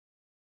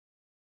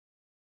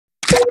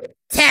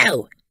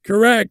2.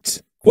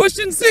 Correct.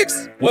 Question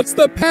 6. What's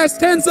the past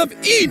tense of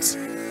eat?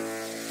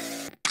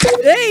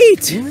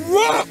 8.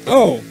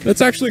 Oh,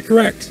 that's actually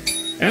correct.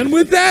 And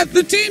with that,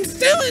 the team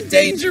still in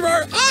danger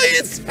are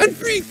Iance and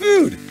free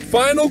food.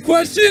 Final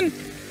question.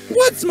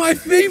 What's my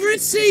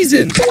favorite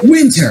season?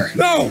 Winter.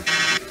 No.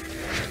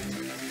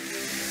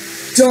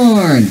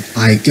 Darn,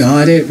 I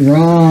got it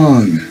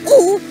wrong.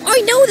 Oh,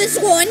 I know this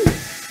one.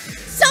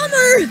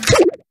 Summer.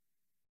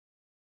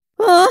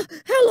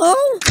 Hello?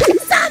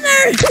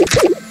 Summer!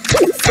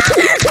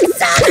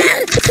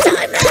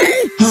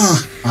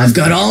 Ah, I've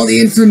got all the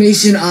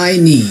information I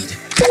need.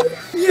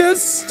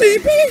 Yes,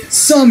 Stevie?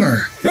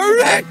 Summer.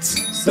 Correct.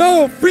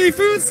 So, free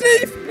food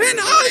safe, and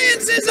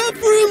Iance is up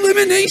for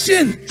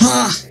elimination.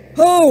 Ha!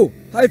 Oh,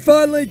 I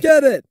finally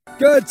get it.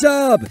 Good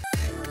job.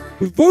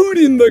 Vote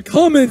in the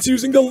comments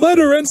using the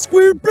letter and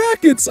square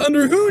brackets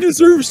under who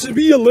deserves to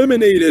be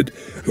eliminated.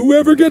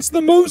 Whoever gets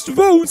the most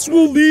votes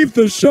will leave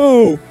the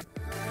show.